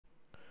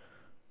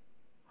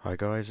Hi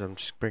guys, I'm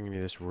just bringing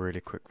you this really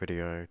quick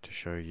video to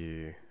show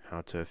you how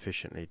to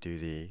efficiently do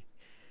the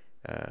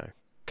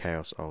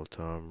Chaos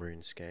Altar on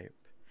Runescape.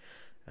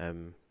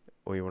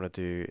 All you want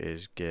to do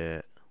is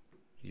get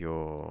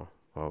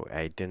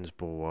a Din's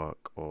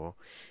Bulwark, or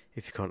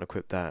if you can't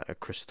equip that, a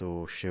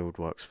Crystal Shield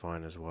works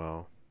fine as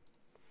well.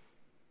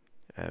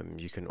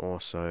 You can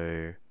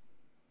also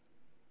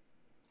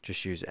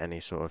just use any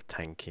sort of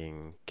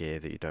tanking gear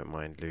that you don't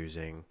mind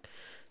losing.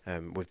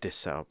 With this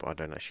setup, I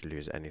don't actually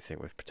lose anything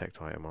with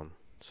Protect Item on,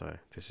 so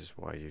this is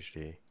what I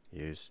usually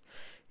use.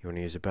 You want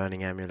to use a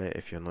Burning Amulet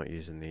if you're not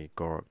using the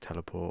Gorok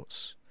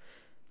teleports.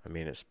 I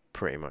mean, it's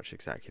pretty much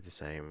exactly the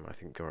same. I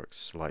think Gorok's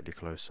slightly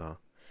closer.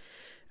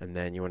 And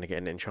then you want to get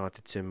an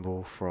Enchanted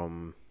Symbol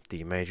from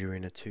the Mage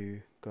Arena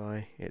 2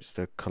 guy. It's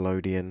the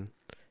Collodion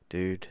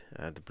dude,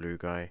 the blue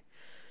guy.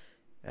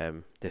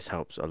 This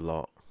helps a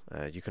lot.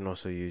 You can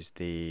also use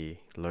the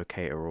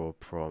Locator Orb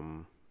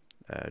from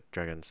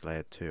Dragon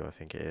Slayer 2, I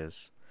think it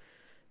is,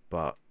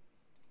 but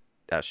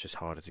that's just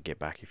harder to get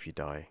back if you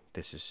die.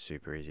 This is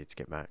super easy to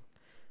get back.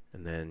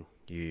 And then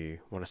you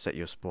want to set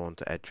your spawn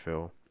to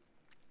Edgefill,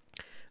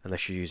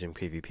 unless you're using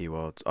PvP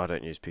worlds. I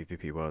don't use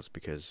PvP worlds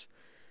because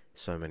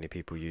so many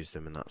people use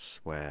them, and that's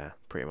where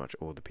pretty much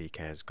all the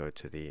PKs go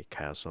to the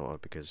Chaos Altar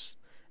because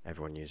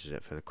everyone uses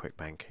it for the quick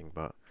banking.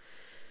 But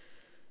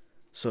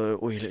so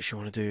all you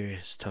literally want to do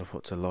is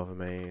teleport to Lava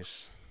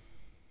Maze.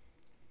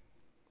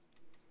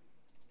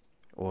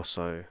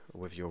 Also,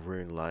 with your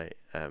Rune Light,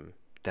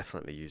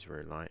 definitely use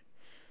Rune Light.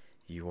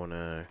 You want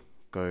to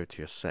go to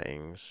your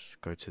settings,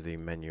 go to the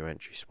menu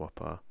entry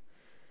swapper,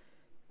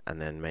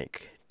 and then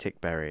make tick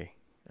berry,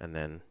 and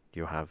then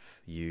you'll have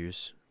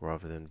use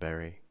rather than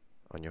berry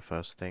on your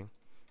first thing.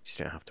 So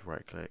you don't have to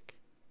right click.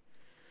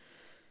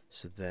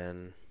 So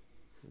then,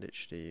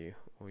 literally,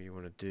 all you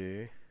want to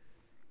do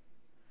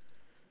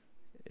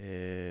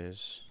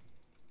is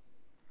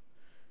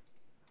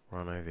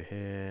run over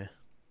here.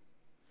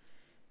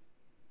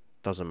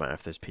 Doesn't matter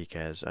if there's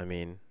PKs. I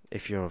mean,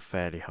 if you're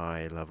fairly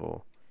high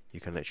level, you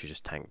can literally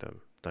just tank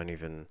them. Don't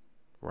even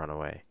run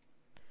away.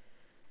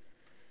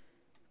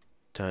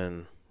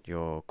 Turn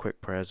your quick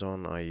prayers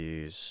on. I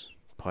use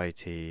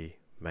Piety,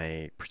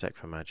 May, Protect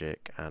from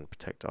Magic, and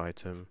Protect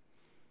Item.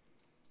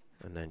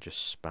 And then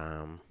just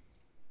spam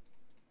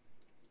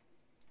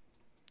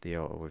the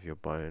altar with your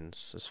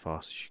bones as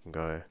fast as you can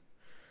go.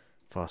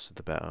 Faster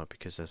the better,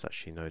 because there's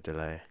actually no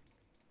delay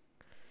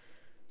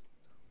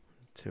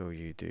till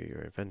you do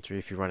your inventory.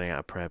 If you're running out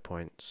of prayer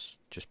points,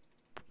 just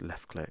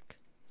left click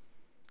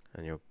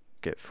and you'll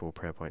get full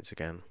prayer points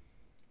again.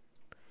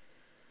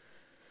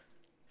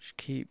 Just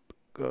keep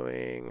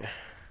going,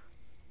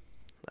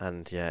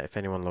 and yeah, if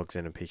anyone logs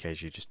in and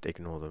PKs you, just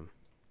ignore them.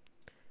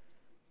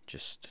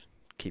 Just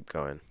keep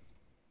going.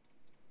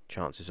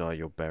 Chances are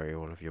you'll bury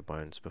all of your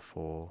bones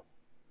before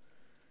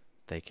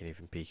they can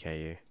even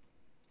PK you.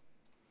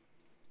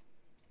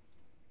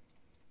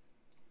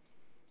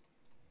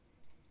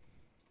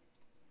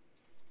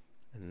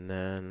 And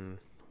then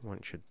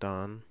once you're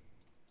done,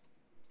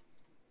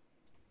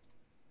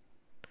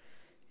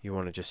 you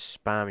want to just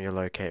spam your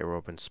Locator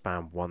Orb and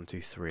spam 1,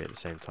 2, 3 at the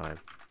same time,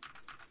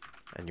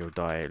 and you'll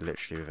die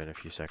literally within a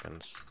few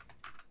seconds.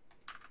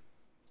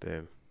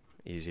 Boom,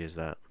 easy as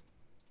that.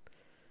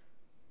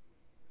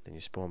 Then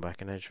you spawn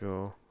back in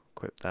Edgeville,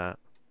 equip that,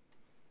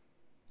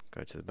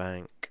 go to the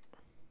bank,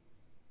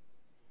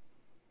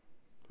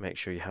 make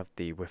sure you have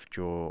the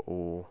withdraw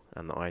all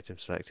and the item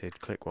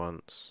selected, click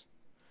once,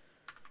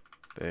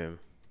 boom,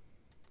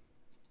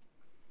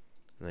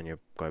 and then you'll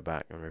go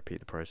back and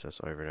repeat the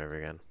process over and over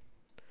again.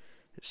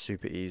 It's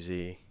super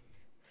easy.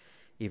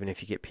 Even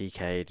if you get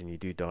PK'd and you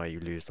do die,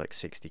 you lose like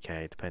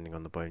 60k depending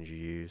on the bones you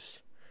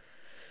use.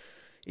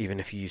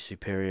 Even if you use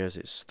superiors,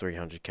 it's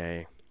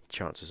 300k.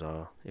 Chances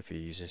are, if you're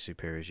using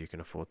superiors, you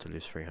can afford to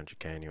lose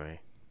 300k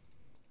anyway.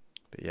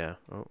 But yeah,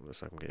 oh,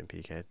 looks like I'm getting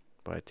PK'd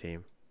by a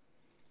team.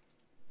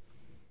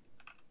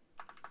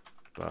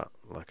 But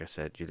like I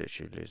said, you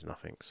literally lose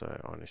nothing,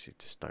 so honestly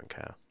just don't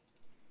care.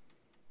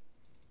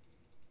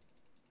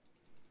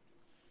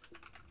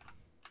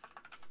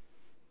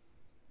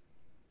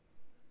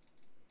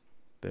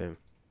 Boom.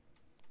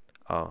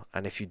 Oh,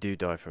 and if you do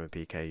die from a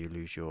PK, you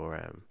lose your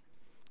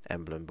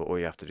emblem, but all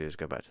you have to do is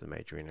go back to the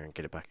Mage Arena and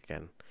get it back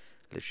again.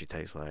 Literally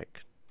takes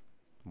like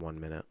 1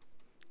 minute,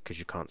 because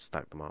you can't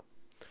stack them up.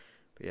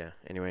 But yeah,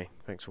 anyway,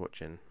 thanks for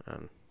watching,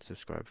 and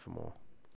subscribe for more.